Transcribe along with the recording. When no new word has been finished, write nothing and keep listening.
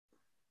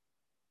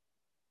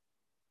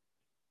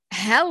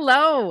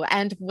Hello,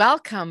 and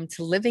welcome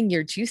to Living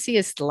Your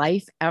Juiciest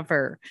Life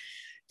Ever.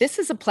 This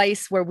is a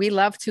place where we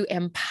love to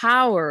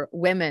empower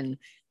women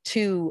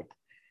to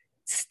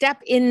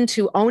step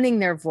into owning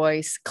their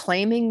voice,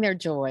 claiming their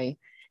joy,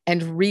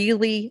 and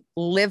really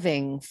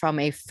living from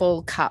a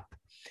full cup.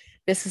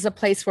 This is a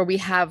place where we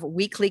have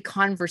weekly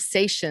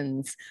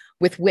conversations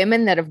with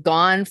women that have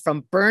gone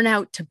from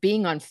burnout to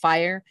being on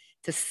fire,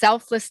 to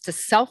selfless to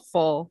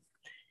self-full,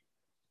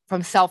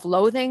 from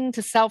self-loathing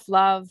to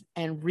self-love,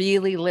 and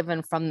really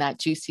living from that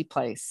juicy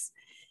place.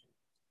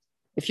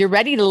 If you're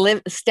ready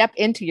to step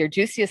into your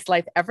juiciest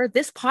life ever,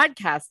 this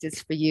podcast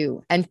is for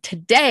you. And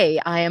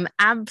today I am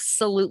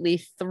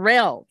absolutely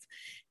thrilled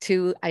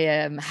to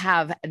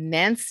have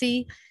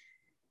Nancy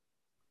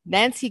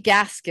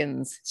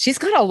Gaskins. She's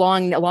got a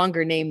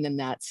longer name than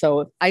that.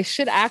 So I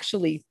should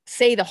actually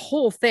say the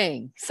whole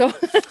thing. So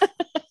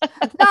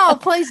no,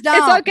 please don't.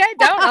 It's okay.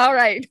 Don't. All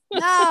right.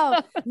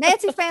 No,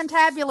 Nancy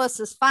Fantabulous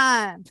is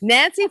fine.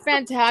 Nancy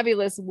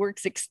Fantabulous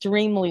works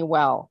extremely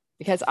well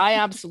because I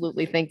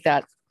absolutely think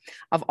that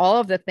of all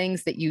of the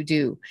things that you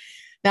do.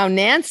 Now,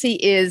 Nancy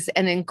is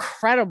an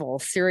incredible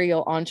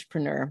serial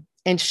entrepreneur.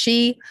 And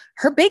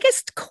her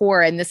biggest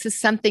core, and this is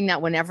something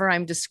that whenever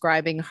I'm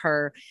describing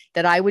her,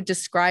 that I would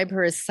describe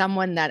her as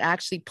someone that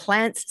actually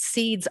plants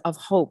seeds of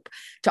hope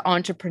to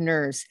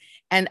entrepreneurs.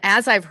 And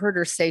as I've heard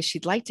her say,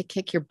 she'd like to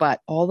kick your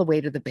butt all the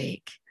way to the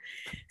bank.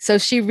 So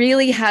she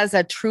really has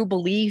a true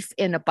belief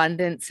in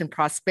abundance and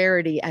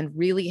prosperity and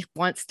really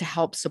wants to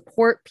help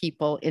support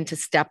people into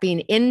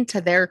stepping into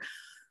their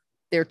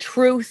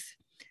truth,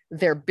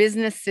 their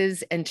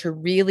businesses, and to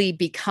really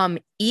become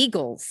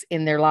eagles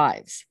in their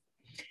lives.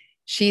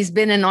 She's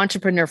been an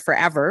entrepreneur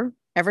forever,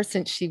 ever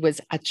since she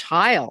was a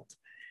child.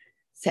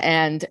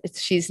 And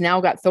she's now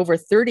got over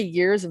 30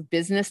 years of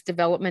business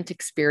development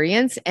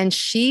experience. And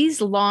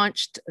she's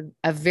launched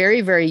a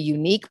very, very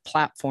unique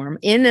platform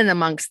in and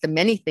amongst the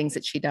many things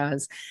that she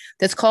does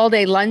that's called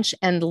a Lunch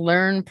and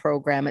Learn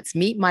program. It's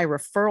Meet My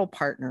Referral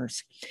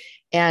Partners.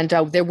 And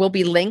there will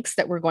be links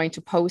that we're going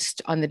to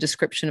post on the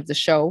description of the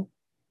show.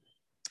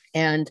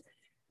 And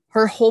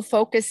her whole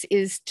focus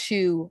is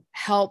to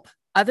help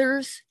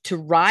others to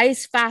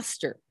rise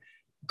faster,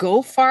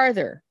 go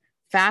farther,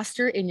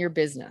 faster in your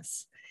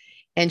business.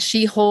 And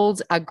she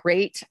holds a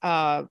great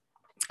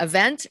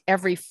event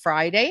every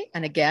Friday.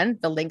 And again,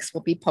 the links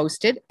will be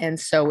posted. And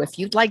so if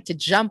you'd like to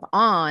jump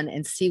on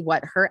and see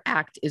what her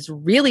act is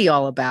really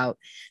all about,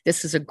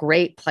 this is a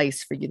great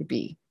place for you to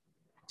be.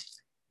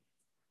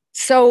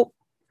 So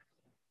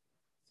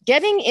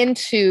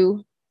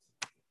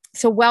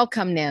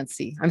welcome,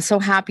 Nancy. I'm so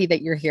happy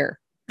that you're here.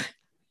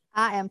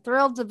 I am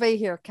thrilled to be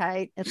here,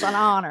 Kate. It's an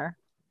honor.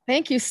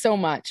 Thank you so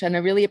much. And I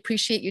really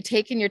appreciate you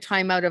taking your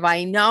time out of,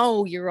 I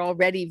know you're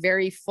already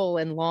very full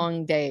and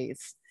long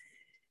days.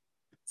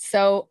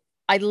 So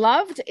I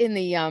loved in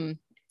the,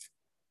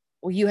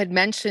 you had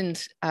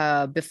mentioned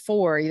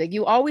before that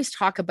you always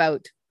talk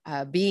about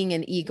being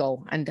an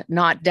eagle and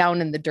not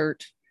down in the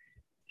dirt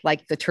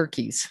like the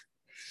turkeys.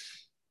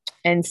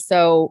 And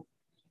so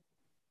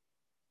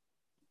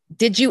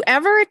did you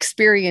ever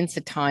experience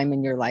a time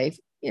in your life,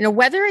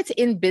 whether it's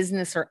in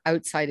business or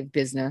outside of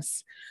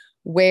business,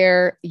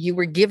 where you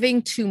were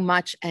giving too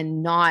much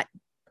and not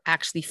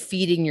actually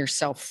feeding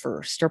yourself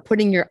first or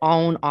putting your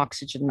own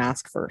oxygen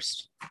mask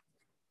first?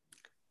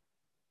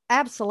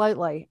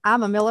 Absolutely.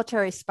 I'm a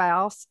military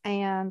spouse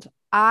and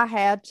I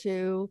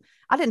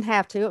didn't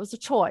have to, it was a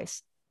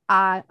choice.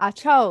 I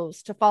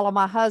chose to follow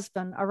my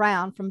husband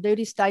around from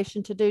duty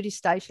station to duty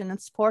station and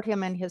support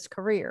him in his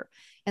career.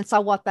 And so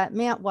what that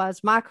meant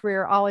was my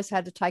career always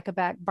had to take a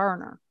back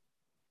burner.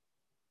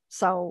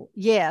 So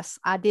yes,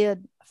 I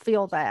did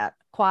feel that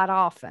quite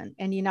often.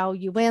 And,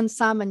 you win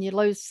some and you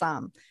lose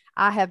some.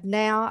 I've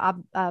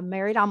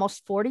married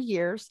almost 40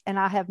 years and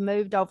I have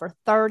moved over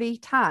 30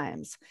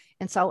 times.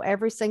 And so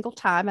every single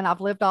time, and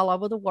I've lived all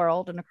over the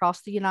world and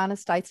across the United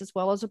States as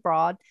well as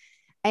abroad.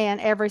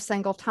 And every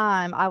single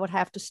time I would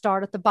have to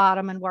start at the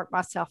bottom and work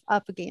myself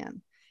up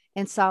again.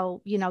 And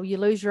so, you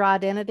lose your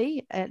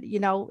identity. And,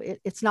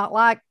 it's not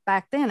like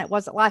back then. It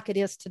wasn't like it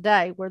is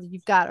today, where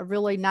you've got a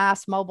really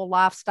nice mobile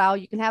lifestyle.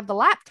 You can have the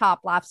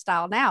laptop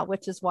lifestyle now,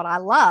 which is what I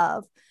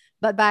love.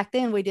 But back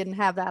then we didn't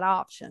have that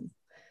option.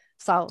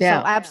 So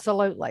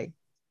absolutely.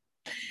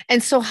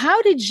 And so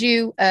how did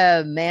you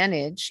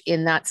manage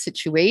in that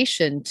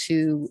situation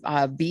to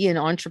be an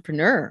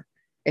entrepreneur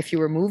if you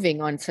were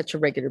moving on such a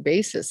regular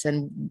basis?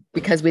 And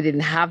because we didn't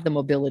have the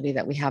mobility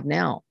that we have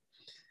now?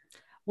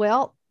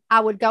 Well, I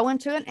would go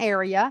into an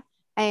area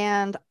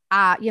and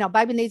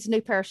baby needs a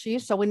new pair of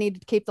shoes. So we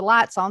needed to keep the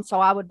lights on. So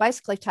I would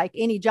basically take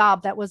any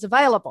job that was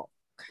available.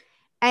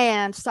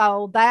 And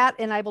so that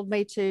enabled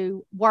me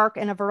to work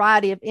in a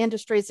variety of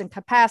industries and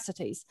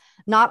capacities.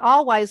 Not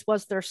always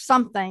was there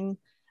something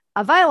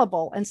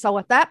available. And so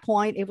at that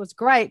point, it was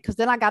great because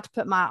then I got to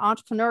put my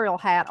entrepreneurial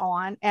hat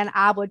on and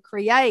I would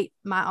create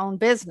my own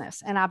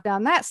business. And I've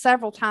done that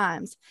several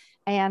times.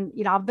 And,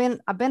 I've been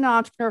an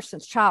entrepreneur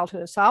since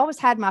childhood. So I always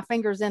had my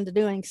fingers into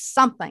doing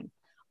something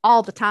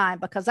all the time,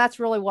 because that's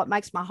really what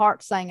makes my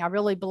heart sing. I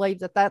really believe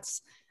that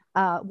that's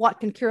what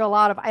can cure a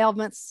lot of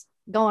ailments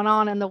going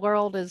on in the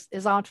world is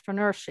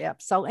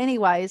entrepreneurship. So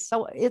anyways,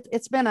 so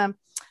it's been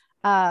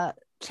a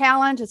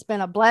challenge. It's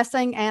been a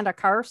blessing and a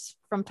curse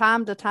from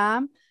time to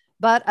time.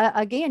 But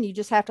again, you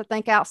just have to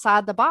think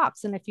outside the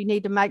box. And if you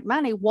need to make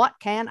money, what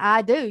can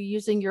I do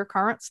using your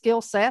current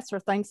skill sets or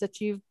things that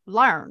you've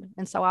learned?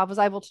 And so I was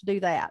able to do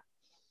that.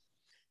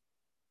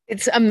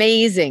 It's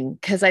amazing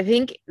because I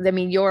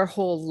mean, your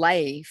whole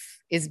life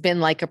has been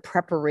like a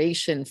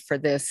preparation for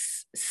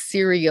this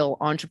serial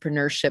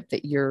entrepreneurship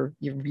that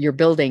you're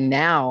building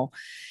now,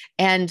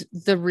 and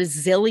the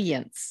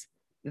resilience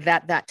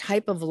that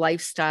type of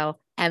lifestyle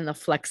and the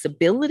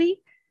flexibility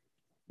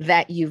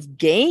that you've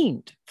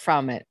gained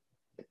from it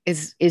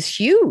is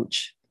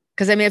huge.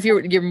 Because I mean, if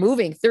you're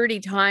moving 30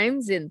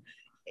 times in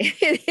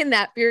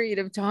that period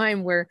of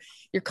time where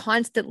you're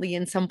constantly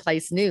in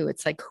someplace new,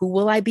 it's like, who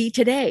will I be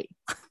today?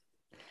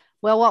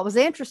 Well, what was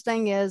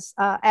interesting is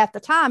at the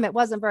time, it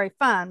wasn't very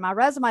fun. My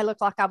resume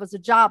looked like I was a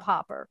job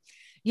hopper.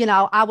 You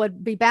know, I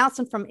would be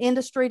bouncing from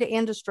industry to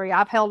industry.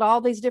 I've held all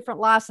these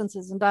different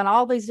licenses and done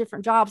all these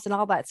different jobs and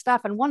all that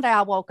stuff. And one day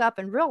I woke up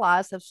and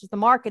realized this was the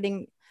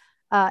marketing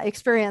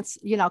experience,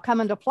 you know, come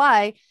into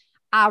play.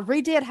 I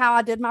redid how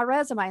I did my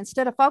resume.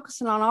 Instead of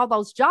focusing on all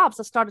those jobs,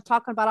 I started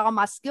talking about all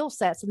my skill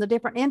sets in the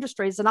different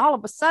industries. And all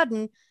of a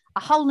sudden, a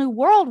whole new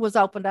world was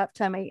opened up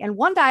to me. And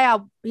one day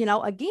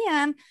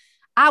again,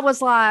 I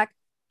was like,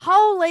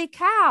 holy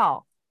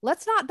cow,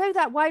 let's not do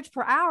that wage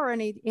per hour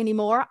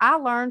anymore. I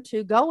learned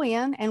to go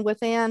in, and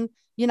within,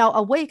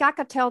 a week, I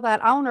could tell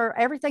that owner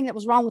everything that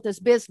was wrong with his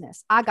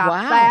business. I got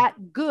that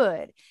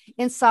good.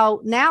 And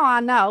so now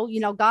I know,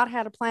 God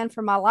had a plan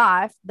for my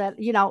life that,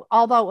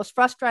 although it was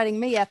frustrating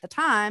me at the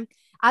time,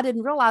 I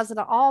didn't realize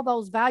that all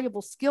those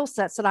valuable skill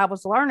sets that I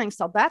was learning.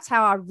 So that's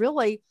how I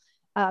really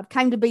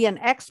came to be an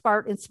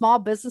expert in small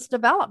business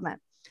development,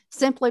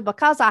 simply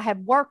because I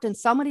had worked in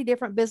so many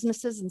different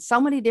businesses and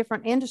so many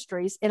different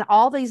industries in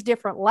all these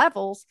different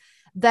levels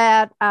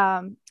that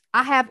I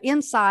have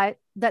insight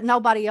that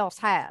nobody else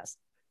has.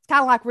 It's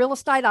kind of like real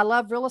estate. I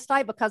love real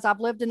estate because I've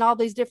lived in all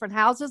these different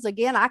houses.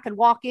 Again, I can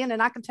walk in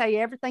and I can tell you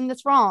everything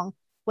that's wrong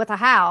with a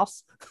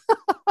house,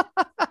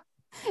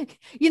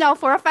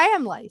 for a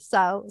family.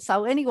 So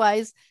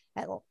anyways,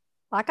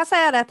 like I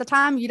said, at the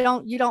time, you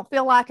don't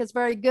feel like it's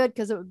very good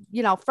because it,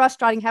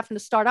 frustrating having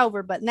to start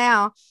over. But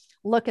now,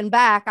 looking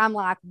back, I'm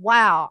like,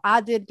 wow,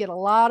 I did get a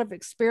lot of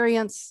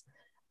experience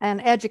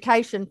and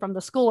education from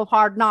the School of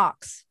Hard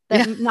Knocks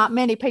that not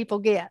many people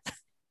get.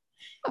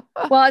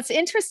 Well, it's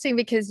interesting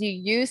because you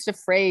used a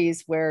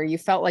phrase where you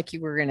felt like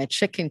you were in a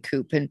chicken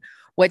coop. And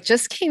what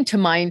just came to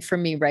mind for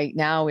me right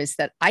now is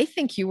that I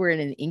think you were in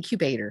an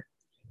incubator.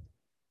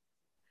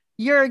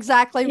 You're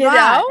exactly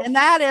right. And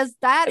that's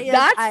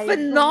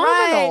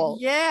phenomenal.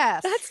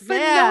 Yes. That's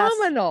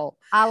phenomenal.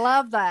 Yes. I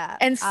love that.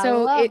 And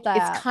so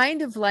it's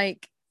kind of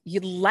like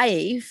your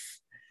life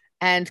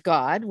and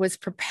God was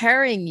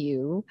preparing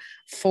you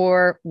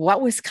for what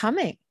was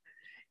coming.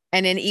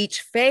 And in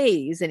each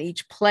phase, in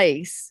each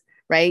place,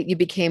 right, you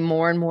became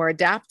more and more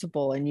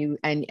adaptable, and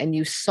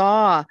you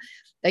saw,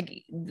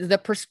 like, the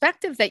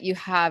perspective that you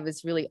have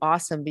is really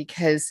awesome,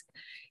 because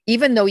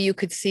even though you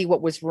could see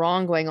what was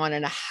wrong going on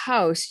in a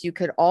house, you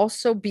could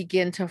also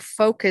begin to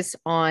focus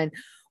on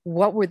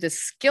what were the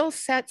skill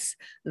sets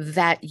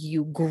that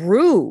you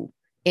grew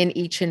in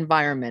each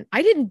environment.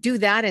 I didn't do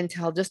that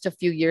until just a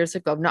few years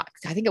ago.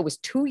 I think it was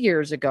 2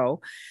 years ago.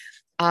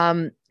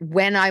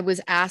 When I was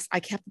asked, I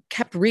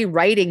kept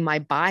rewriting my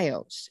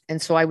bios.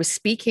 And so I was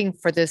speaking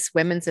for this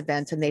women's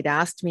event, and they'd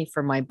asked me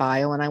for my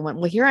bio. And I went,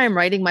 well, here I am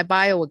writing my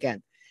bio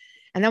again.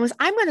 And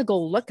I'm going to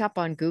go look up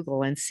on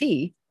Google and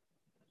see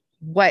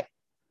what,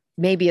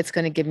 maybe it's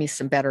going to give me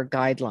some better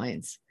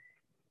guidelines.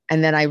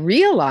 And then I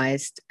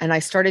realized, and I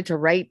started to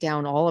write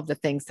down all of the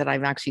things that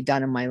I've actually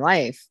done in my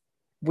life,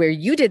 where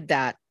you did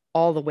that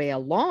all the way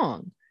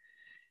along,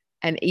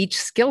 and each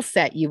skill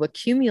set you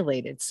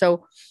accumulated.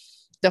 So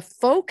the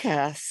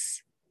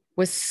focus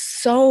was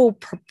so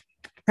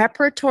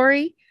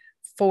preparatory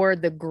for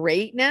the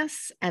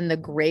greatness and the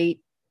great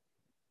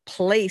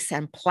place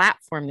and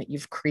platform that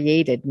you've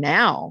created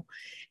now,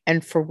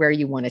 and for where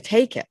you want to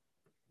take it.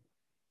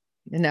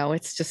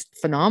 It's just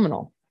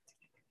phenomenal.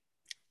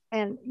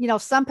 And,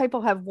 some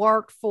people have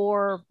worked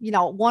for,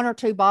 one or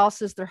two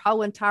bosses their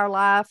whole entire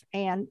life.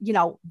 And,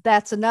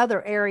 that's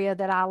another area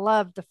that I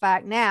love the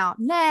fact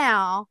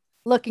now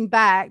looking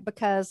back,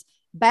 because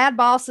bad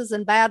bosses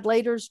and bad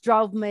leaders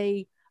drove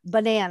me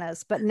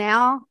bananas. But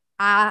now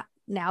that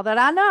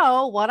I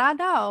know what I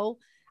know,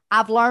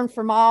 I've learned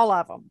from all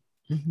of them.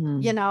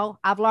 Mm-hmm.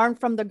 I've learned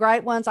from the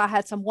great ones. I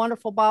had some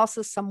wonderful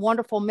bosses, some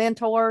wonderful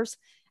mentors,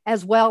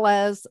 as well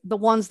as the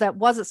ones that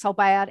wasn't so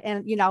bad.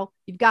 And,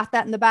 you've got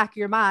that in the back of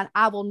your mind.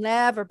 I will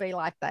never be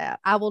like that.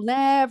 I will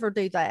never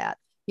do that.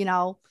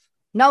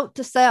 Note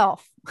to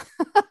self.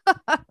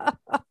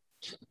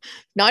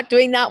 Not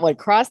doing that one.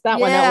 Cross that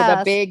one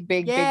out with a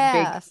big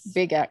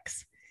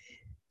X.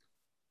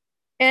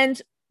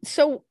 And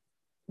so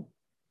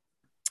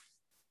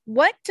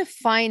what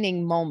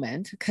defining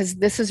moment, because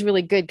this is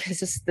really good,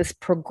 because this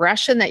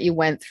progression that you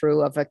went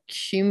through of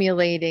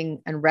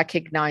accumulating and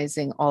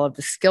recognizing all of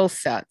the skill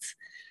sets,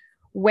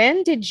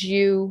 when did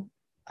you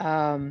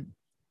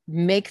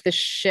make the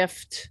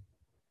shift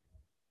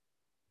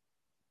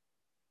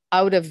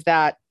out of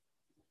that,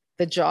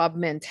 the job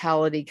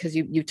mentality? Because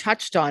you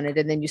touched on it,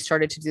 and then you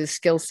started to do the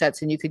skill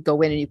sets, and you could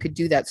go in and you could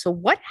do that. So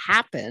what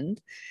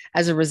happened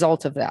as a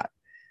result of that?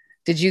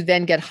 Did you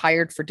then get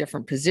hired for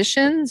different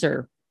positions,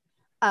 or?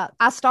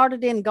 I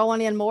started going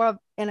in more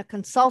in a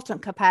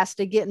consultant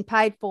capacity, getting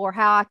paid for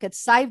how I could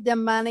save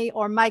them money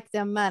or make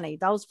them money.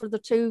 Those were the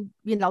two,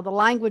 the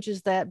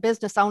languages that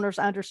business owners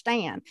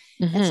understand.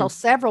 Mm-hmm. And so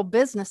several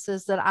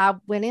businesses that I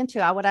went into,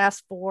 I would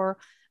ask for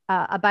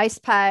a base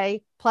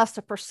pay plus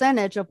a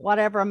percentage of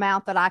whatever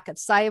amount that I could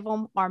save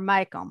them or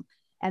make them.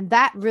 And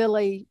that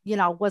really,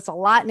 was a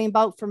lightning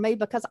bolt for me,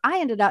 because I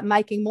ended up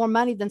making more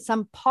money than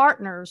some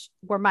partners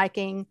were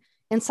making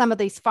in some of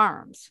these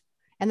firms.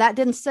 And that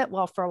didn't sit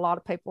well for a lot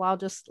of people. I'll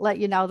just let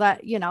you know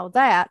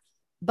that.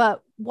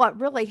 But what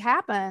really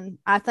happened,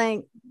 I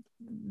think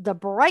the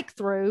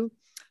breakthrough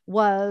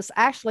was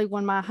actually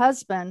when my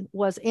husband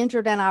was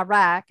injured in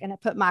Iraq, and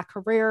it put my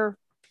career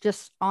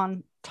just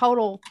on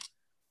total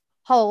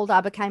hold.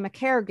 I became a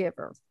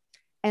caregiver.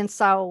 And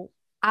so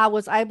I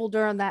was able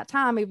during that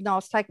time, even though I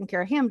was taking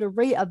care of him, to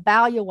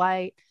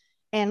reevaluate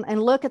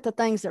and look at the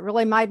things that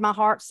really made my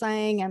heart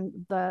sing, and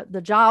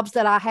the jobs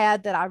that I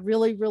had that I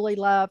really, really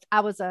loved.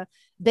 I was a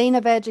dean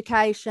of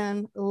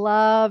education,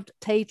 loved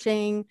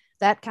teaching,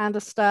 that kind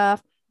of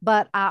stuff.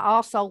 But I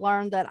also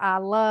learned that I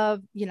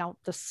love,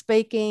 the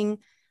speaking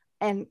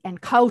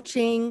and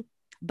coaching,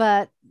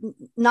 but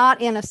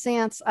not in a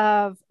sense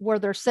of where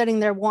they're sitting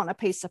there wanting a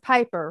piece of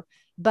paper,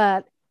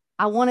 but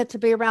I wanted to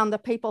be around the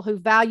people who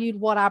valued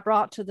what I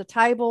brought to the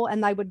table,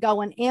 and they would go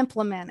and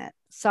implement it.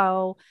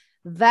 So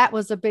that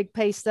was a big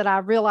piece that I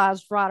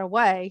realized right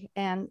away,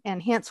 and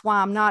hence why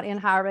I'm not in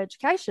higher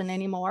education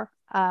anymore,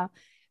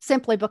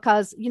 simply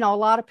because, a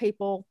lot of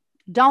people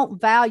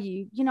don't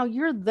value,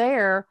 you're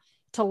there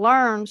to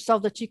learn so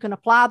that you can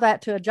apply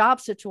that to a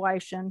job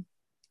situation,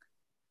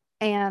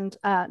 and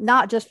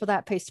not just for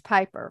that piece of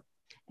paper.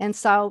 And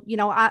so,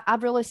 I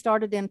really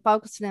started in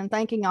focusing and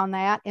thinking on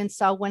that. And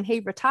so when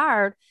he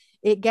retired,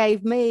 it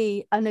gave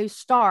me a new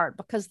start,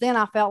 because then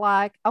I felt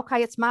like,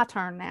 okay, it's my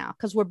turn now,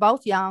 because we're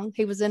both young.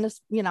 He was in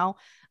his,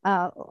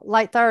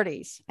 late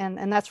 30s,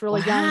 and that's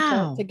really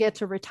young to get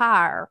to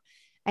retire.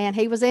 And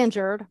he was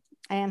injured,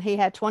 and he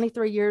had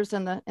 23 years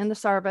in the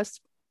service.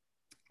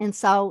 And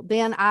so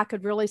then I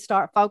could really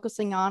start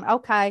focusing on,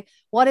 okay,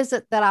 what is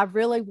it that I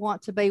really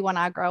want to be when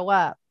I grow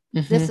up?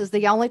 Mm-hmm. This is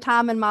the only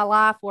time in my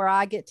life where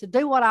I get to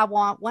do what I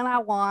want when I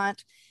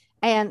want,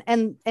 and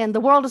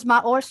the world is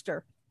my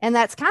oyster. And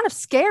that's kind of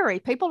scary.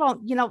 People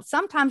don't,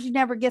 sometimes you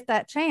never get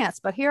that chance.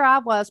 But here I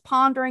was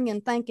pondering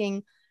and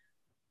thinking,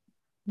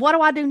 what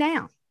do I do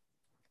now?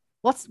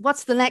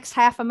 What's the next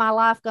half of my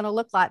life going to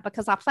look like?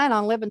 Because I plan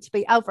on living to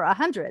be over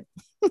 100.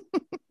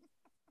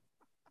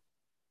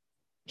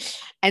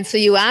 And so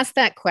you asked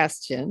that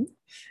question,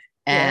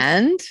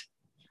 and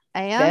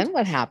then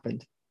what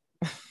happened?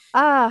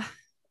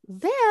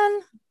 Then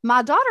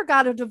my daughter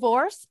got a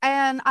divorce,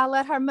 and I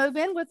let her move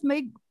in with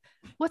me,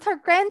 with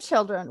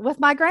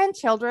my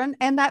grandchildren,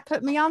 and that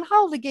put me on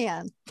hold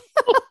again.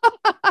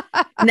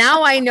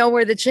 Now I know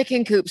where the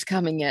chicken coop's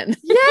coming in.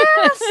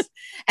 Yes.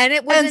 And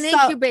it was an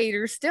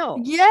incubator still.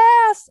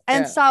 Yes.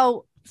 And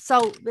so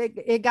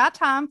it got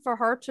time for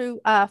her to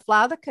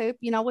fly the coop.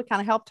 We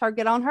kind of helped her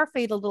get on her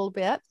feet a little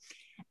bit.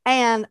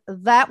 And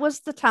that was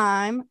the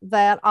time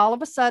that all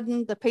of a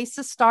sudden the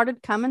pieces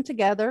started coming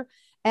together.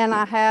 And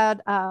I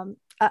had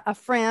a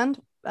friend,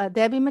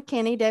 Debbie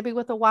McKinney, Debbie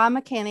with a Y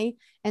McKinney,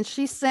 and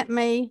she sent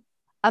me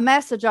a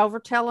message over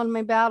telling me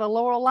about a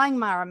Laurel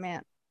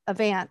Langmeyer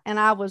event. And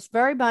I was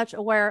very much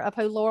aware of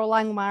who Laurel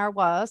Langmeyer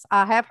was.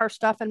 I have her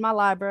stuff in my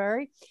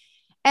library.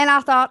 And I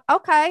thought,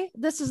 okay,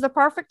 this is the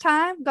perfect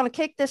time. I'm going to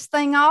kick this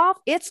thing off.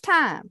 It's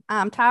time.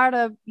 I'm tired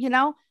of,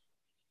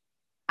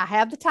 I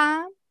have the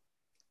time.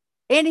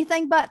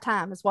 Anything but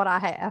time is what I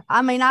have.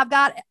 I mean, I've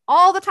got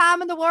all the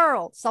time in the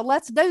world. So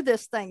let's do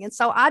this thing. And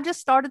so I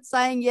just started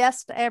saying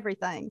yes to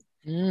everything.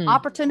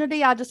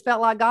 Opportunity. I just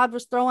felt like God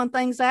was throwing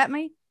things at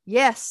me.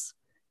 Yes.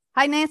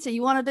 Hey, Nancy,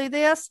 you want to do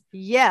this?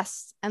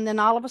 Yes. And then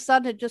all of a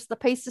sudden, the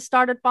pieces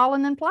started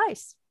falling in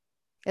place.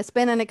 It's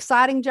been an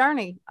exciting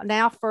journey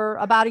now for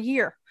about a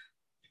year.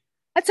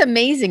 That's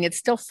amazing. It's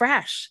still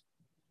fresh.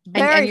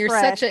 And you're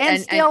fresh,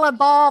 still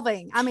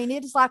evolving. I mean,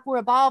 it is like we're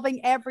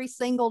evolving every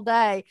single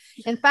day.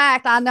 In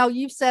fact, I know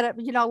you've said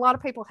it, a lot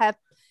of people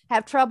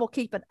have trouble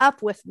keeping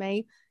up with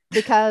me,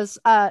 because,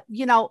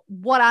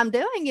 what I'm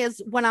doing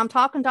is when I'm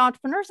talking to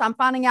entrepreneurs, I'm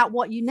finding out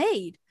what you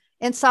need.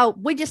 And so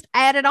we just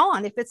add it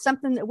on. If it's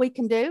something that we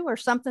can do or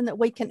something that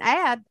we can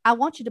add, I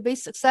want you to be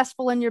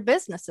successful in your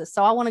businesses.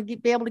 So I want to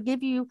be able to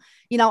give you,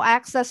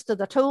 access to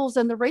the tools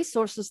and the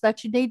resources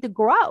that you need to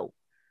grow.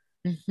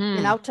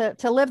 Mm-hmm.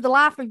 To live the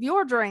life of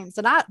your dreams.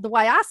 And the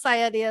way I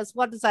say it is,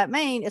 what does that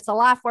mean? It's a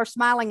life worth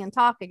smiling and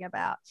talking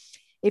about.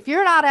 If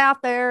you're not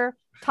out there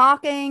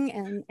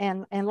talking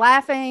and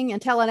laughing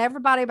and telling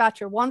everybody about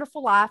your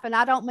wonderful life, and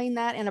I don't mean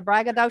that in a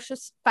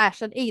braggadocious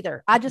fashion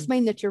either. I just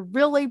mean that you're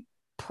really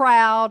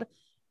proud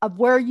of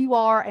where you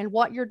are and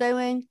what you're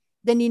doing,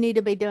 then you need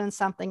to be doing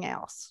something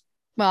else.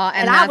 Well,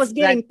 and I was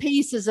getting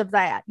pieces of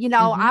that.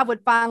 I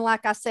would find,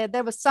 like I said,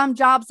 there was some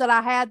jobs that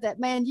I had that,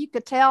 man, you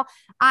could tell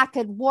I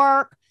could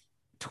work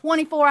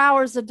 24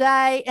 hours a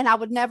day and I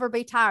would never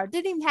be tired.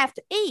 Didn't even have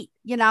to eat.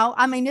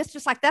 I mean, it's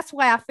just like, that's the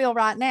way I feel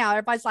right now.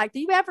 Everybody's like, do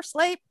you ever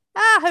sleep?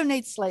 Who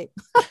needs sleep?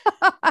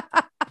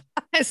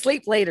 I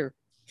sleep later.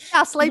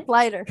 I'll sleep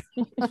later.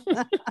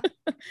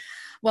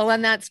 Well,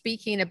 and that's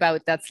speaking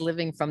about, that's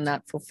living from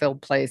that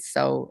fulfilled place.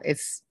 So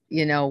it's,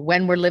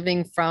 when we're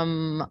living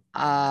from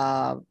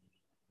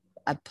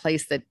a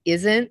place that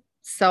isn't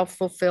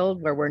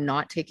self-fulfilled, where we're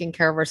not taking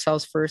care of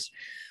ourselves first,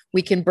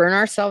 we can burn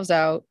ourselves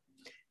out,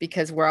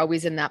 because we're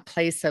always in that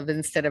place of,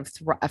 instead of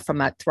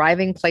from a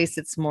thriving place,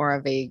 it's more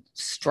of a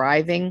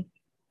striving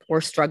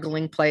or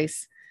struggling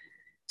place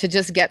to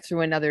just get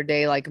through another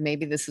day. Like,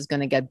 maybe this is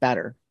going to get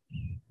better.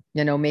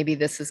 Maybe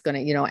this is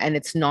going to, and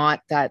it's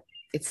not that.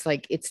 It's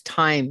like, it's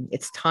time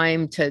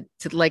to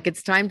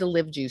it's time to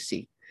live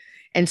juicy.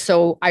 And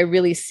so I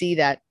really see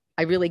that.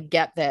 I really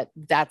get that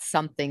that's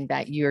something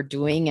that you're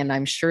doing. And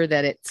I'm sure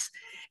that it's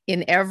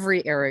in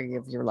every area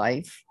of your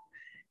life,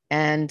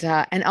 and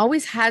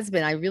always has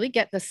been. I really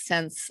get the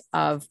sense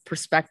of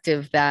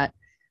perspective that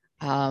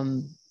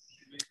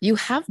you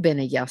have been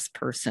a yes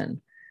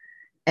person,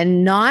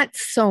 and not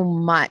so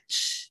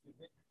much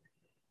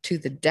to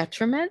the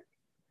detriment.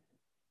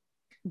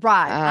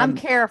 Right. I'm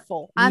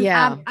careful.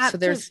 So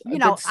there's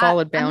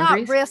solid boundaries.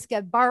 I'm not risk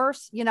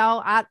adverse.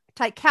 I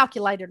take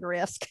calculated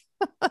risk.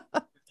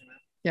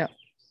 Yeah.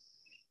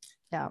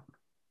 Yeah.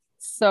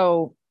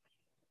 So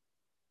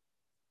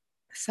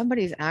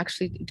somebody's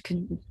actually,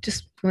 I'm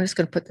just going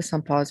to put this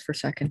on pause for a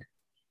second.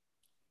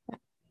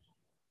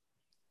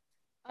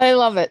 I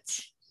love it.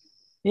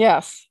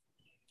 Yes.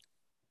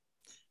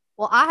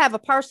 Well, I have a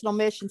personal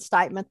mission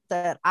statement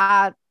that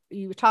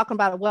you were talking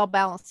about a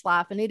well-balanced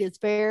life, and it is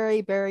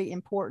very, very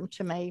important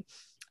to me.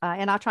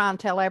 And I try and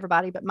tell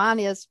everybody, but mine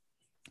is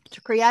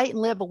to create and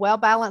live a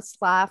well-balanced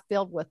life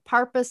filled with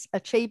purpose,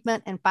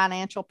 achievement, and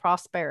financial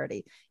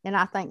prosperity. And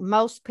I think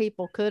most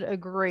people could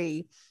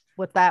agree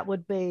with that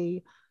would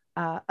be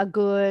a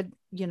good,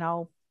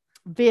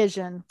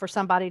 vision for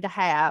somebody to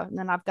have. And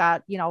then I've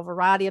got, a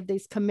variety of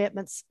these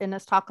commitments, and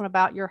it's talking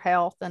about your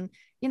health. And,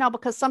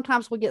 because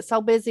sometimes we get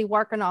so busy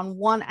working on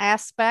one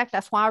aspect,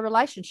 that's why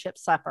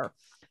relationships suffer.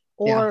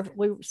 Or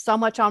we so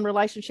much on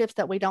relationships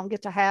that we don't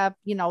get to have,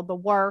 the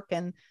work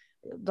and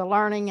the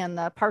learning and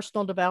the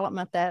personal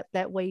development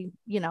that we,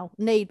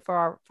 need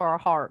for our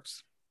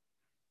hearts.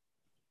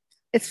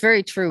 It's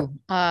very true.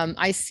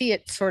 I see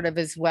it sort of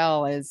as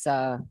well as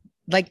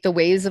like the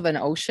waves of an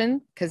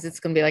ocean, because it's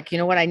going to be like,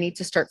 what, I need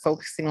to start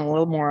focusing a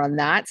little more on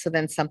that. So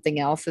then something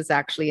else is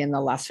actually in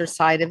the lesser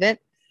side of it.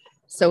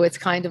 So it's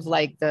kind of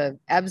like the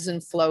ebbs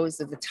and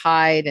flows of the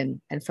tide, and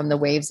from the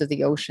waves of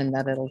the ocean,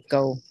 that it'll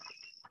go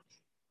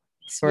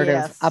sort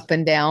of up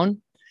and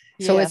down.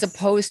 So as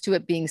opposed to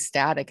it being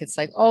static, it's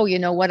like, oh, you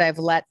know what? I've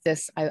let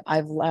this, I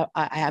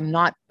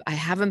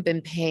haven't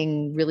been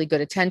paying really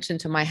good attention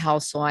to my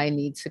health. So I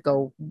need to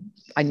go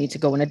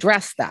and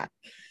address that,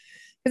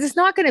 because it's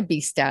not going to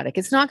be static.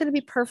 It's not going to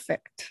be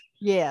perfect.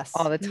 Yes.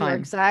 All the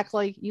time.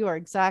 You are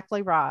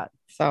exactly right.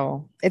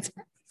 So it's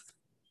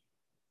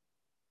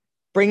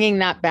bringing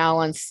that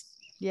balance,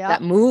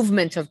 that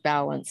movement of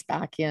balance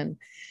back in.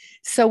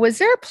 So was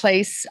there a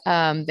place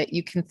that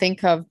you can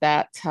think of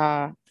that,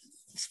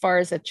 as far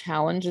as a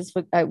challenge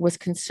was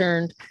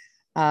concerned,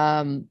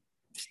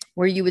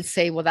 where you would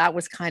say, well, that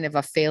was kind of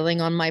a failing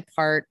on my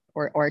part,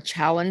 or a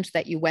challenge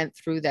that you went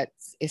through that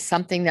is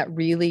something that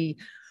really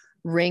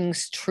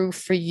rings true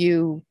for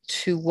you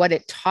to what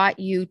it taught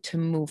you to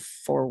move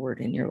forward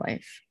in your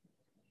life?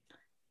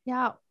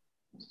 Yeah.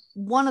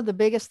 One of the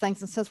biggest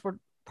things, and since we're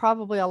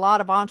probably a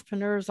lot of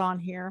entrepreneurs on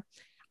here,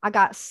 I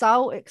got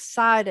so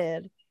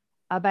excited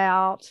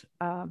about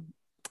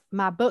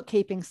my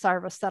bookkeeping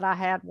service that I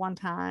had one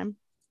time,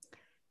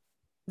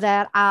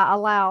 that I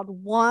allowed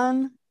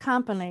one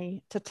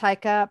company to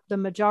take up the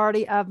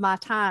majority of my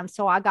time.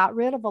 So I got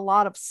rid of a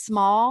lot of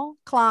small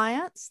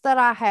clients that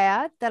I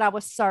had, that I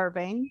was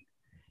serving,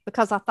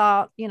 because I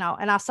thought,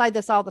 and I say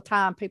this all the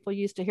time, people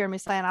used to hear me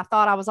saying, I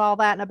thought I was all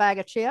that in a bag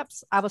of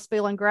chips. I was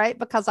feeling great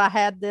because I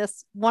had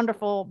this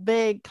wonderful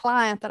big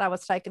client that I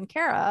was taking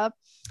care of.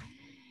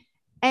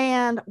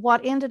 And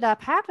what ended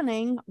up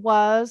happening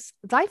was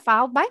they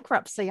filed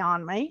bankruptcy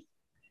on me,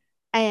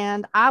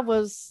 and I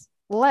was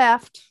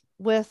left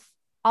with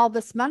all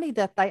this money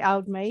that they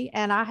owed me,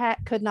 and I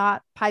could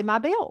not pay my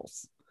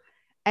bills.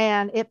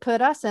 And it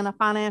put us in a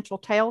financial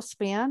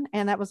tailspin.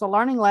 And that was a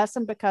learning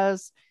lesson,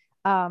 because,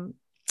 and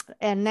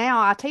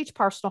now I teach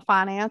personal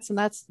finance, and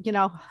that's,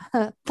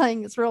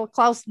 thing that's real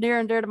close, near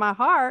and dear to my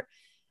heart.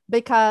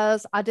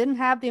 because I didn't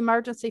have the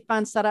emergency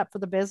fund set up for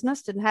the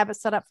business, didn't have it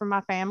set up for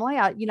my family.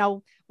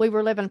 We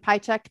were living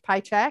paycheck to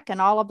paycheck and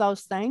all of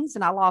those things.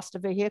 And I lost a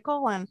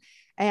vehicle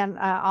and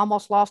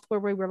almost lost where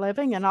we were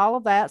living and all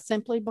of that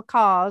simply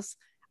because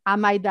I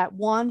made that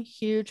one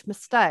huge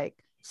mistake.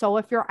 So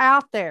if you're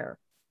out there,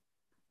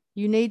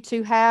 you need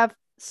to have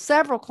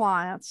several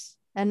clients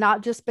and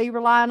not just be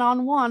relying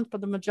on one for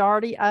the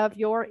majority of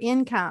your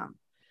income.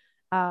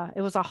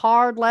 It was a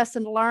hard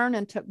lesson to learn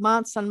and took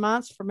months and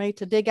months for me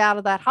to dig out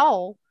of that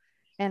hole.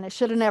 And it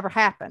should have never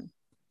happened,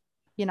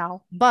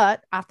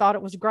 but I thought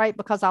it was great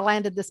because I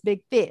landed this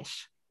big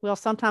fish. Well,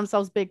 sometimes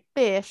those big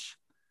fish,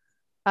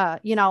 I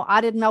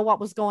didn't know what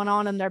was going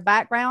on in their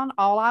background.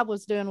 All I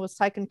was doing was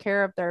taking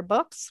care of their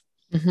books.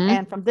 Mm-hmm.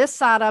 And from this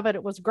side of it,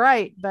 it was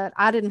great, but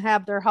I didn't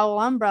have their whole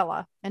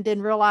umbrella and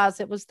didn't realize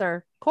it was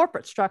their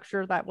corporate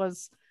structure that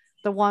was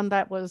the one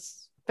that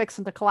was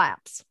fixing to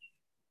collapse.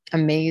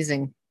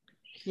 Amazing.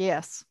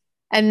 Yes.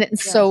 And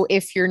so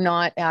if you're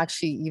not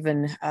actually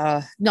even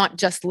not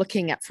just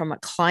looking at from a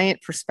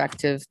client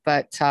perspective,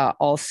 but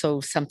also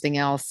something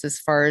else as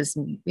far as,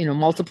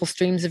 multiple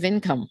streams of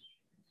income.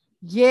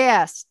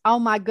 Yes. Oh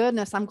my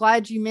goodness. I'm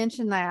glad you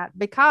mentioned that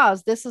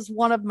because this is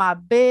one of my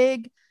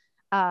big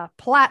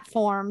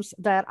platforms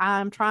that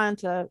I'm trying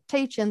to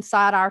teach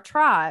inside our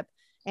tribe.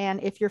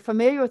 And if you're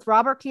familiar with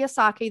Robert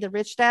Kiyosaki, the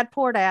Rich Dad,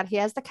 Poor Dad, he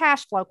has the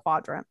cash flow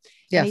quadrant.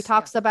 Yes. And he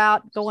talks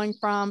about going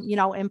from,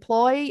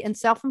 employee and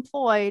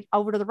self-employed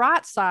over to the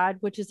right side,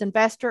 which is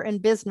investor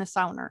and business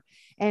owner.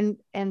 And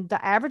the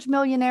average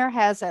millionaire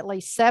has at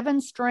least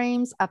 7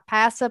 streams of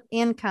passive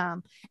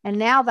income. And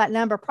now that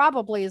number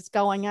probably is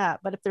going up.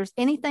 But if there's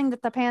anything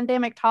that the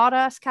pandemic taught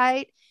us,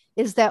 Kate,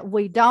 is that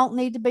we don't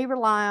need to be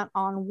reliant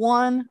on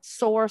one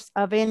source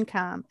of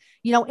income.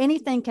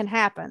 Anything can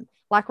happen.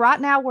 Like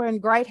right now we're in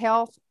great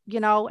health,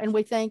 and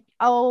we think,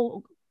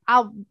 oh,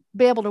 I'll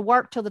be able to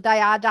work till the day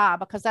I die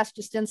because that's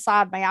just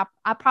inside me.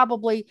 I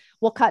probably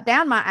will cut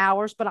down my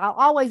hours, but I'll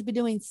always be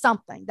doing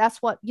something. That's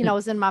what,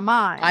 is in my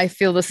mind. I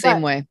feel the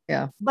same way.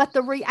 Yeah. But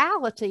the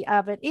reality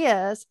of it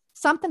is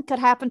something could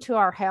happen to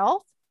our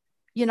health,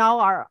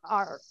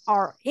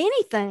 or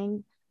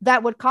anything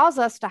that would cause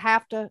us to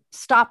have to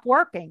stop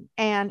working.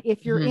 And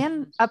if you're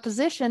in a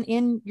position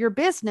in your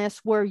business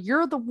where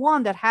you're the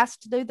one that has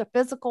to do the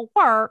physical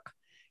work,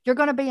 you're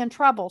going to be in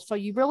trouble. So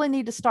you really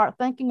need to start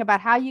thinking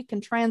about how you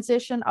can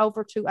transition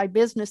over to a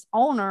business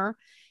owner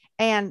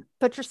and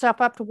put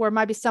yourself up to where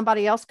maybe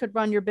somebody else could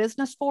run your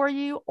business for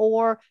you,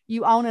 or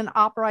you own and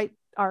operate,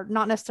 or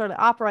not necessarily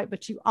operate,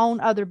 but you own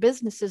other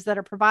businesses that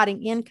are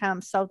providing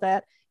income so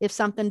that if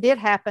something did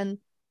happen,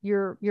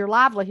 your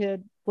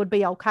livelihood would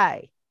be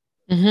okay.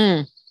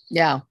 Mm-hmm.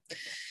 Yeah.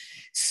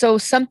 So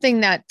something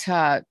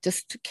that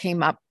just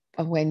came up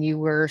when you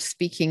were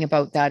speaking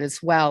about that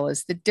as well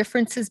is the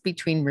differences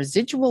between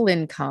residual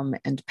income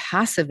and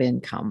passive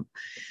income.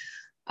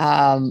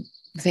 I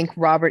think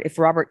Robert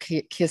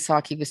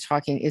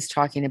Kiyosaki is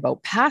talking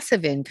about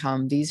passive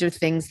income. These are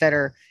things that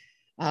are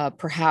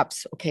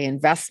perhaps,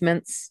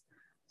 investments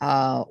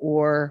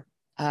or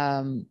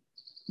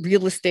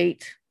real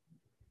estate,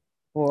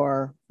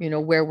 or,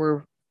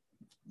 where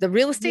the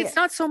real estate's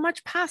not so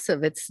much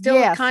passive. It's still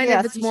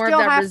it's more of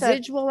that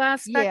residual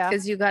aspect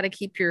because you got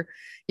to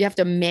you have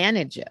to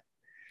manage it.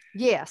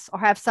 Yes. Or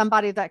have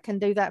somebody that can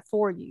do that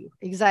for you.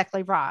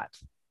 Exactly right.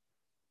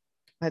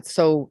 But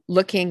so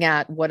looking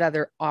at what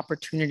other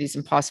opportunities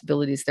and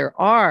possibilities there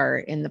are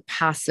in the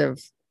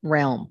passive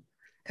realm,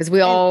 because we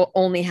all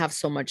only have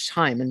so much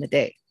time in the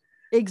day.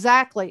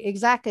 Exactly.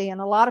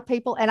 And a lot of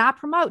people, and I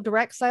promote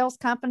direct sales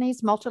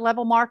companies,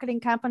 multi-level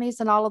marketing companies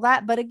and all of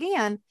that. But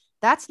again,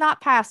 that's not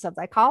passive.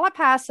 They call it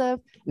passive.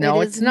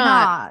 No, it's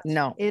not.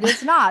 No, it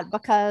is not,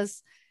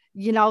 because,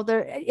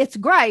 it's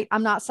great.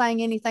 I'm not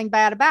saying anything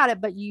bad about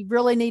it, but you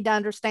really need to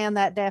understand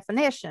that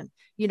definition.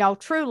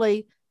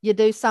 Truly, you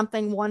do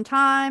something one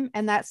time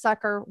and that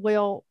sucker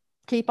will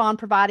keep on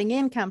providing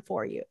income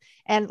for you.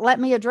 And let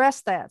me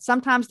address that.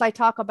 Sometimes they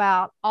talk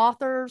about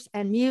authors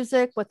and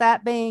music with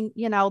that being,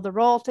 the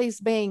royalties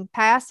being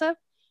passive.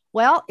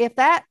 Well,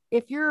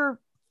 if you're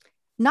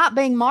not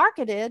being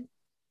marketed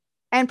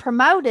and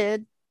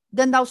promoted,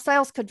 then those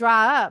sales could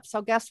dry up.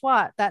 So guess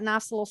what? That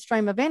nice little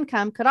stream of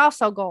income could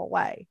also go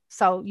away.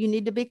 So you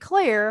need to be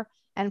clear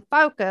and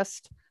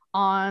focused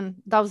on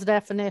those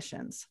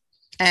definitions.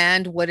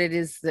 And what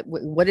is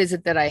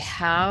it that I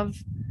have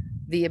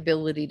the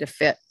ability to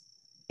fit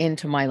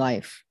into my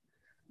life?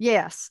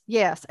 Yes.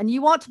 And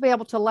you want to be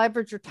able to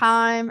leverage your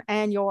time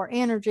and your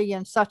energy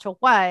in such a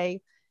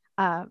way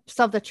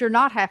so that you're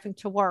not having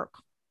to work.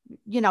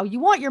 You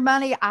want your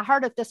money. I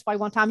heard it this way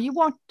one time. You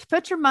want to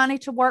put your money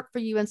to work for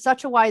you in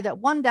such a way that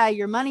one day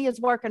your money is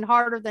working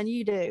harder than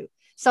you do,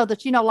 so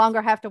that you no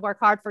longer have to work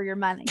hard for your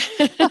money.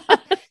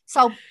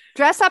 So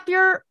dress up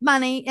your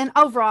money in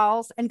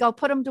overalls and go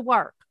put them to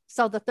work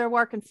so that they're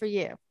working for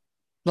you.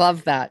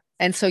 Love that.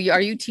 And so are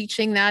you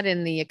teaching that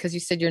because you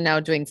said you're now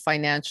doing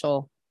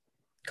financial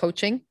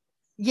coaching?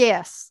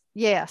 Yes.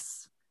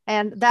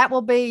 And that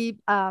will be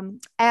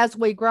as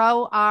we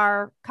grow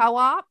our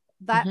co-op.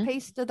 that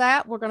piece to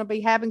that. We're going to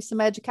be having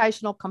some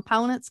educational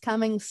components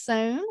coming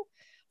soon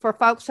for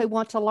folks who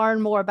want to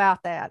learn more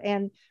about that.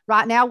 And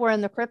right now we're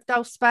in the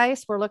crypto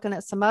space. We're looking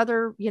at some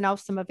other,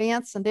 some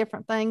events and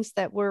different things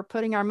that we're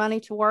putting our money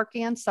to work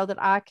in so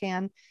that I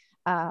can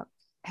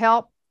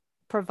help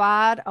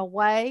provide a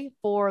way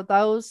for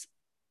those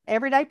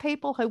everyday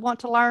people who want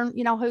to learn,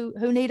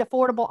 who need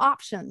affordable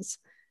options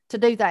to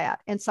do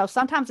that. And so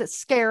sometimes it's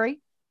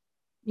scary,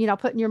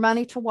 putting your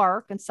money to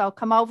work. And so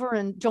come over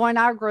and join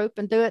our group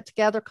and do it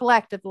together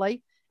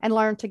collectively and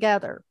learn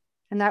together.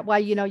 And that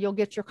way, you'll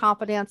get your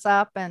confidence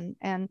up and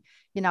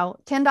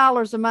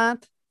 $10 a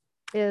month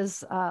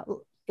is,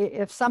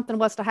 if something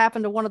was to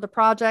happen to one of the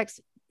projects,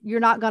 you're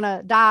not going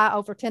to die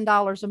over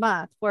 $10 a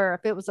month, where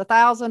if it was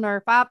 1,000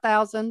 or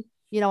 5,000,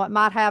 it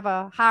might have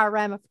a higher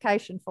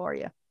ramification for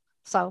you.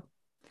 So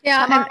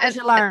yeah. As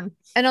you learn.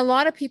 And a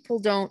lot of people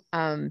don't,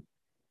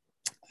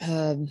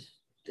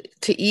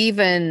 to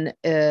even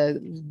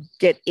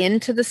get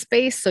into the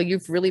space. So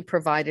you've really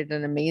provided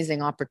an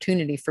amazing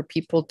opportunity for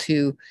people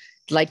to,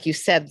 like you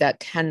said, that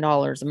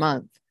 $10 a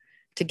month,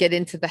 to get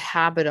into the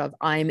habit of,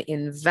 I'm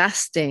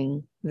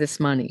investing this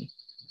money.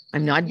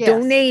 I'm not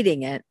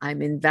donating it.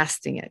 I'm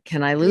investing it.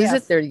 Can I lose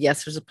it there?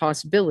 Yes, there's a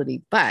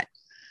possibility, but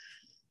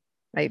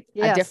right.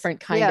 A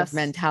different kind of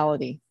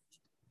mentality.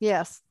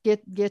 Yes.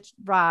 Get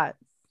right.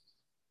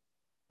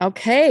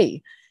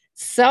 Okay.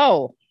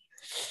 So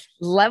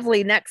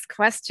lovely. Next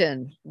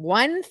question.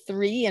 1,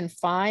 3, and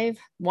 5,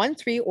 1,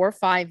 3 or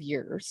 5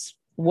 years.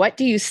 What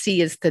do you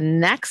see as the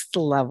next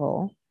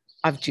level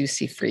of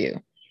Juicy for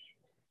you?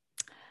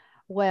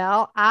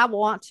 Well, I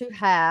want to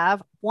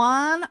have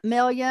 1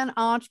 million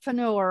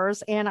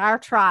entrepreneurs in our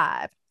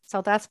tribe.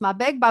 So that's my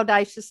big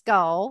bodacious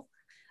goal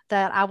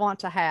that I want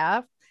to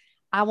have.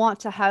 I want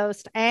to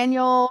host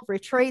annual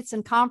retreats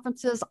and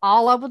conferences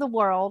all over the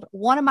world.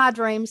 One of my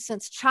dreams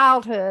since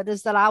childhood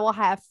is that I will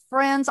have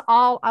friends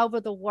all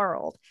over the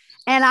world.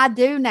 And I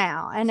do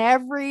now. And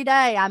every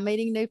day I'm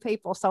meeting new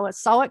people. So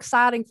it's so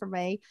exciting for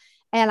me.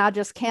 And I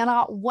just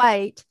cannot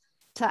wait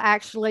to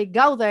actually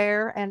go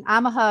there. And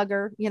I'm a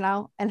hugger,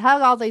 and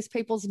hug all these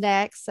people's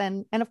necks.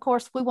 And of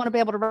course, we want to be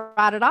able to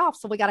write it off.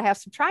 So we got to have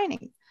some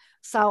training.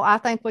 So I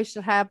think we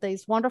should have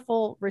these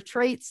wonderful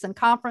retreats and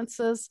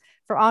conferences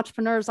for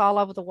entrepreneurs all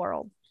over the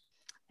world.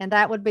 And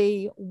that would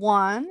be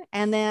one.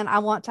 And then I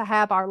want to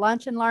have our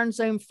Lunch and Learn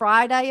Zoom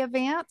Friday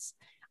events.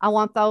 I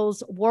want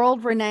those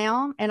world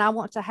renowned, and I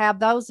want to have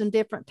those in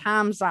different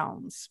time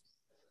zones.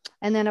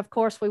 And then, of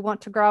course, we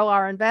want to grow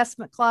our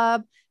investment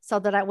club so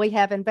that we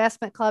have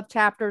investment club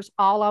chapters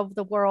all over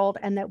the world,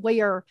 and that we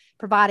are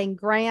providing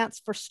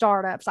grants for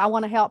startups. I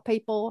want to help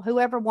people,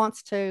 whoever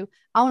wants to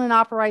own and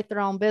operate their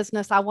own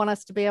business. I want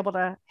us to be able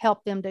to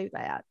help them do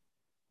that.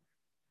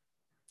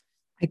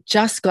 I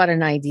just got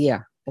an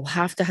idea. We'll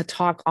have to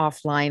talk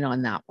offline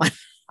on that one.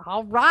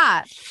 All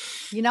right.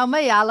 You know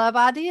me, I love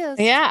ideas.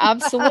 Yeah,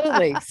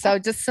 absolutely. So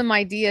just some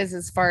ideas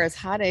as far as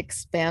how to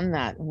expand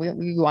that.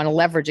 We want to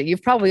leverage it. You're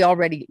probably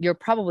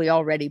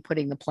already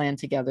putting the plan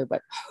together,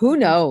 but who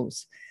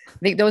knows? I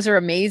think those are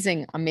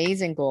amazing,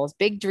 amazing goals,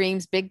 big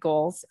dreams, big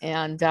goals.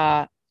 And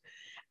I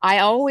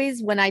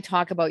always, when I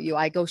talk about you,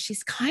 I go,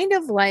 she's kind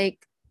of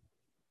like,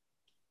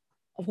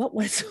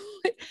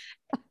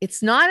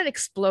 it's not an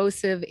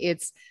explosive.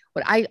 It's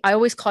what I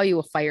always call you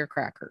a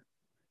firecracker.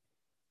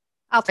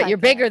 But you're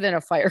bigger than a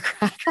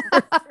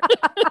firecracker.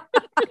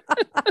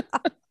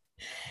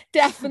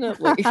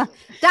 Definitely.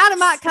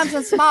 Dynamite comes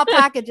in small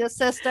packages,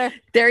 sister.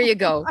 There you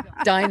go.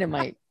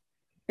 Dynamite.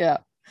 Yeah.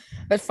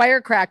 But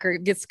firecracker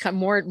gets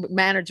more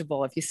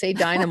manageable. If you say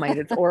dynamite,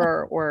 it's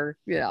or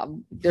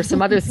there's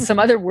some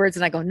other words,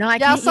 and I go, no, I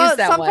can't use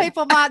that one. Some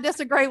people might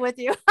disagree with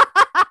you.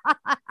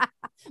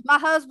 My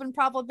husband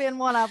probably been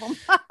one of them.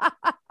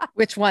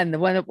 Which one? The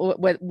one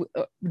what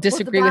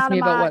disagree with me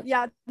about what?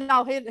 Yeah,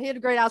 no, he'd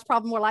agree. I was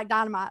probably more like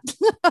dynamite.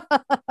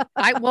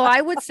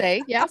 I would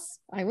say yes.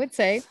 I would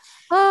say.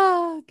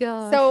 Oh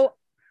God. So,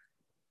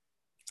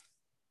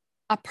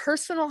 a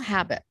personal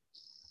habit,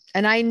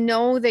 and I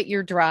know that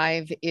your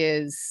drive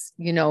is,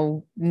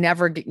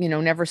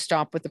 never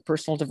stop with the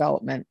personal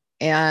development,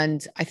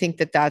 and I think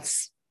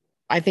that's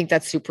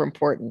super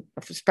important,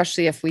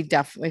 especially if we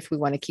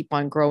want to keep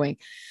on growing.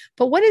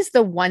 But what is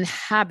the one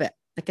habit,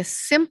 like a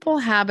simple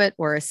habit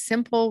or a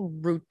simple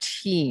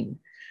routine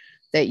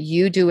that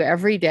you do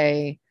every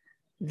day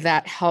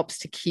that helps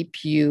to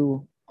keep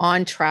you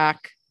on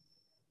track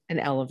and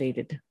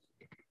elevated?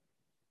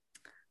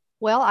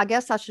 Well, I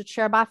guess I should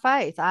share my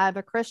faith. I'm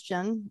a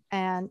Christian,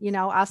 and,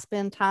 I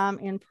spend time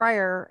in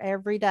prayer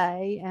every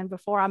day and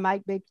before I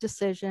make big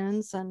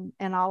decisions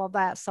and all of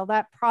that. So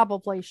that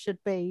probably should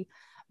be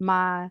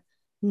my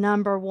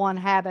number one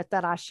habit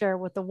that I share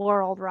with the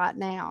world right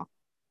now.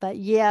 But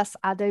yes,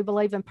 I do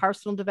believe in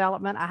personal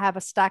development. I have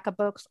a stack of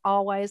books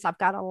always. I've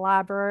got a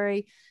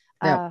library,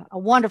 a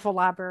wonderful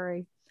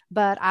library,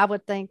 but I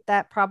would think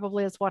that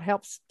probably is what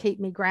helps keep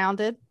me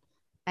grounded.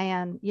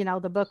 And,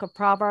 the book of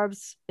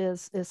Proverbs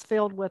is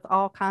filled with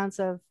all kinds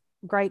of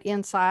great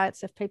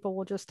insights if people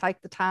will just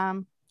take the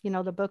time.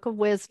 The book of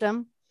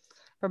wisdom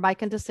for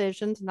making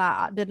decisions. And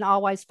I didn't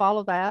always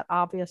follow that,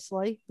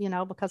 obviously,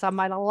 because I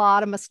made a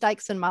lot of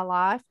mistakes in my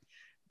life,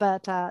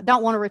 but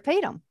don't want to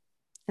repeat them.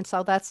 And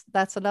so that's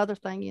another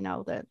thing,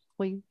 that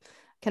we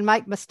can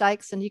make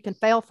mistakes and you can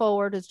fail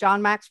forward. As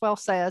John Maxwell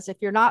says, if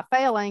you're not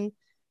failing,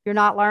 you're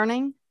not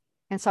learning.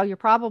 And so you're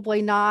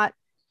probably not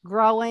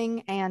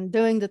growing and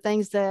doing the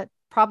things that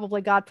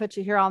probably God put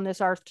you here on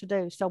this earth to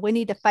do. So we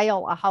need to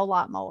fail a whole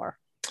lot more.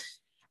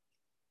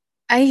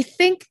 I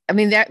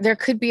mean, there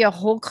could be a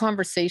whole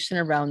conversation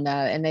around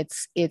that. And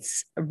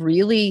it's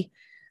really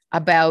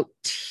about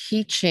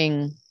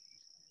teaching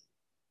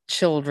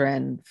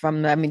children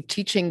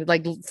teaching,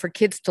 like, for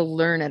kids to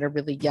learn at a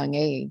really young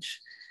age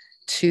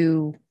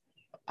to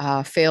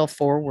fail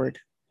forward.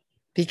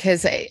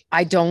 Because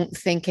I don't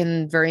think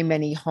in very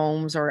many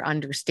homes or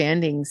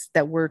understandings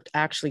that we're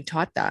actually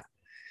taught that.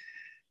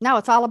 No,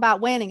 it's all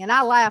about winning. And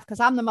I laugh because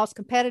I'm the most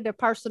competitive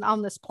person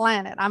on this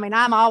planet. I mean,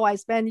 I'm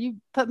always been, you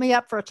put me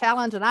up for a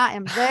challenge and I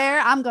am there,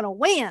 I'm going to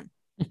win,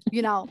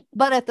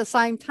 but at the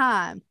same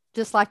time,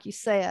 just like you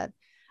said,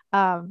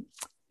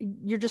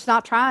 you're just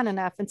not trying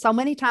enough. And so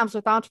many times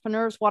with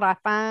entrepreneurs, what I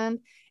find,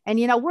 and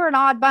we're an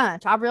odd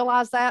bunch. I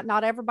realize that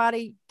not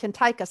everybody can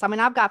take us. I mean,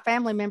 I've got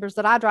family members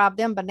that I drive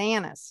them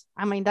bananas.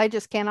 I mean, they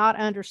just cannot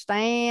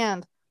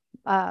understand,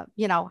 how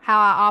I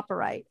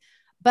operate.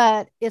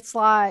 But it's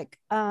like,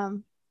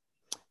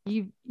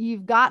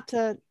 you've got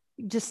to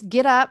just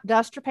get up,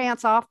 dust your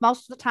pants off.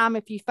 Most of the time,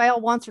 if you fail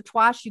once or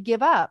twice, you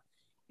give up.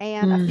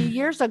 And a few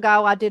years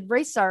ago, I did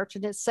research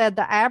and it said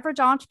the average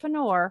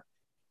entrepreneur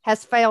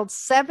has failed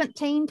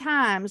 17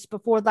 times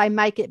before they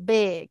make it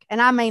big. And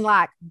I mean,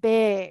 like,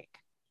 big.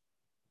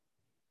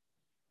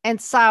 And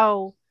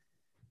so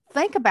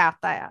think about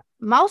that.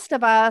 Most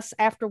of us,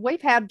 after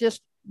we've had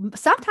just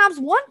sometimes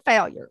one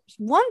failure,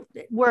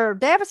 we're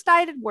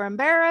devastated, we're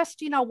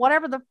embarrassed,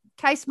 whatever the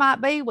case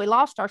might be, we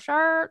lost our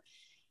shirt,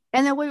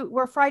 and then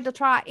we're afraid to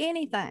try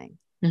anything.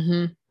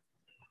 And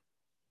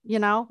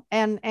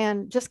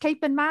just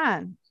keep in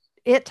mind,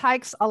 it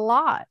takes a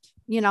lot,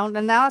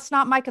 and now it's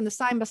not making the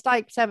same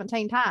mistake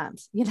 17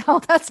 times,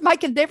 that's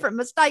making different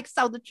mistakes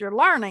so that you're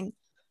learning.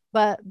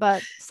 But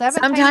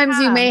sometimes times,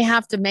 you may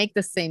have to make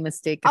the same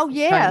mistake. Oh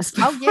yes.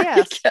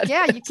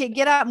 Yeah. You can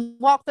get up and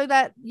walk through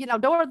that,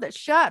 door that's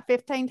shut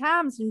 15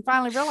 times and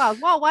finally realize,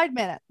 whoa, wait a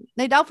minute.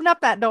 Need to open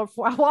up that door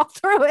before I walk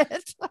through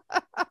it.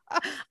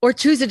 Or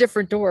choose a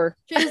different door.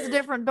 Choose a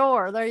different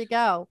door. There you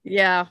go.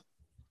 Yeah.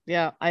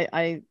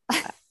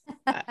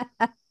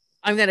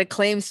 I'm going to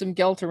claim some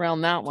guilt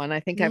around that one. I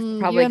think I've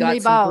probably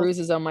got some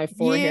bruises on my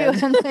forehead.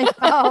 You and me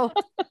both.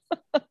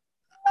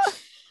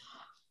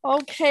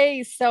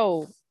 Okay.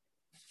 So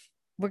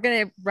we're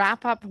going to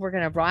wrap up. We're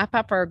going to wrap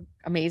up our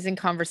amazing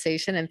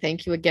conversation. And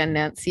thank you again,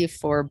 Nancy,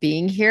 for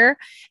being here.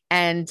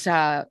 And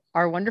our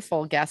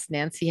wonderful guest,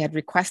 Nancy, had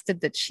requested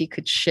that she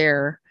could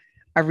share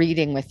a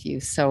reading with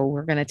you. So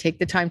we're going to take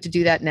the time to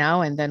do that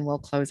now, and then we'll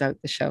close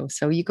out the show.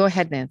 So you go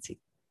ahead, Nancy.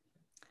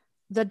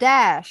 The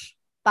Dash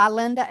by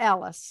Linda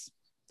Ellis.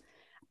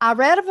 I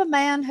read of a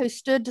man who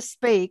stood to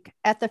speak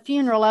at the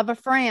funeral of a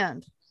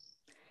friend.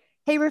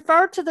 He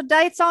referred to the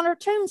dates on her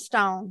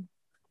tombstone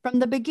from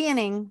the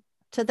beginning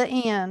to the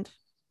end.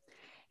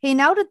 He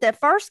noted that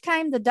first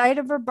came the date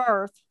of her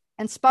birth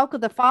and spoke of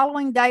the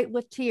following date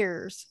with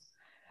tears.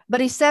 But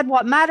he said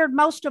what mattered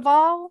most of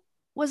all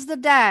was the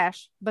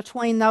dash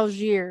between those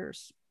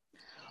years.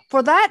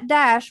 For that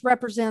dash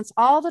represents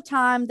all the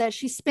time that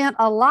she spent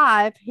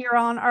alive here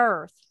on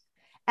earth.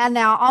 And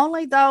now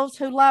only those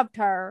who loved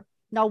her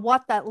know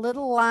what that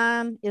little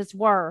line is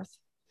worth.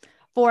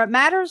 For it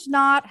matters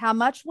not how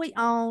much we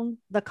own,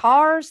 the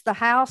cars, the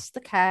house, the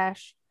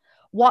cash.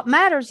 What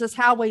matters is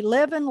how we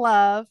live and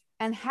love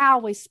and how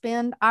we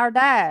spend our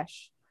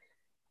dash.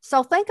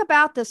 So think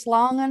about this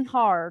long and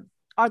hard.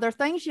 Are there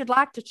things you'd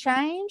like to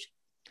change?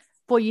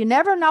 For you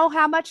never know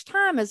how much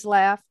time is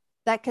left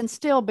that can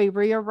still be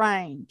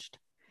rearranged.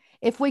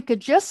 If we could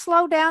just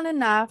slow down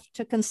enough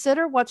to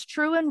consider what's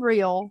true and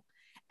real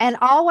and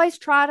always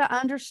try to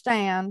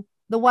understand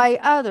the way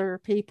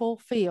other people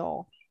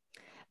feel.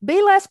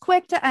 Be less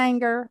quick to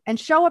anger and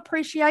show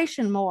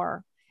appreciation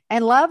more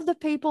and love the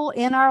people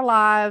in our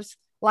lives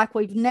like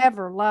we've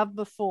never loved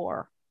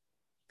before.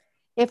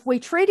 If we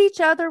treat each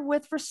other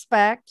with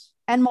respect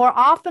and more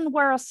often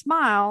wear a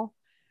smile,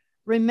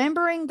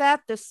 remembering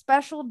that this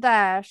special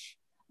dash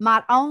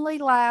might only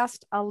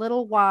last a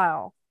little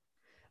while.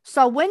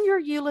 So when your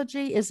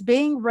eulogy is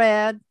being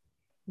read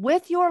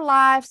with your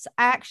life's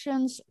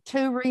actions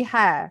to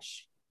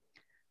rehash,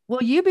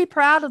 will you be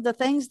proud of the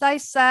things they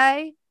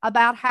say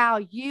about how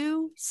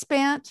you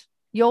spent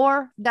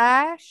your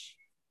dash?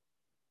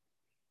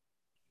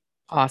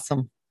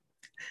 Awesome.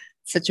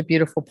 Such a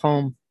beautiful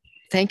poem.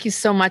 Thank you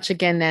so much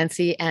again,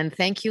 Nancy. And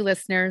thank you,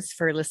 listeners,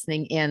 for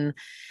listening in.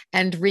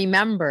 And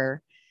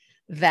remember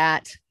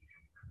that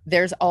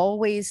there's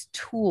always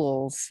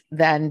tools,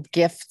 then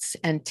gifts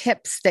and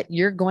tips that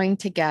you're going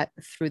to get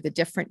through the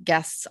different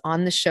guests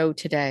on the show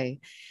today.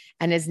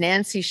 And as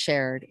Nancy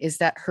shared, is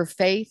that her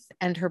faith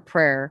and her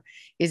prayer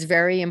is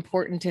very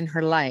important in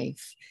her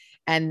life.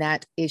 And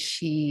that is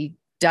she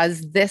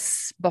does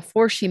this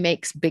before she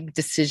makes big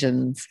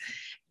decisions,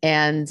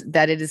 and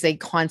that it is a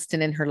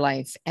constant in her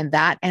life, and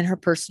that and her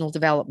personal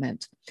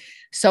development.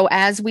 So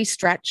as we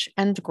stretch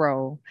and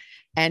grow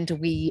and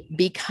we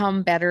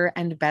become better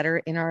and better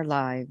in our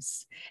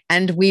lives,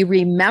 and we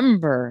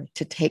remember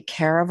to take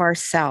care of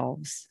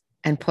ourselves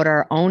and put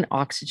our own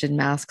oxygen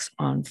masks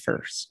on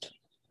first.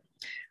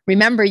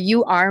 Remember,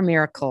 you are a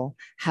miracle.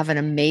 Have an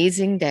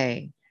amazing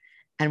day,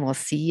 and we'll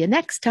see you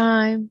next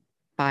time.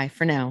 Bye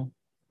for now.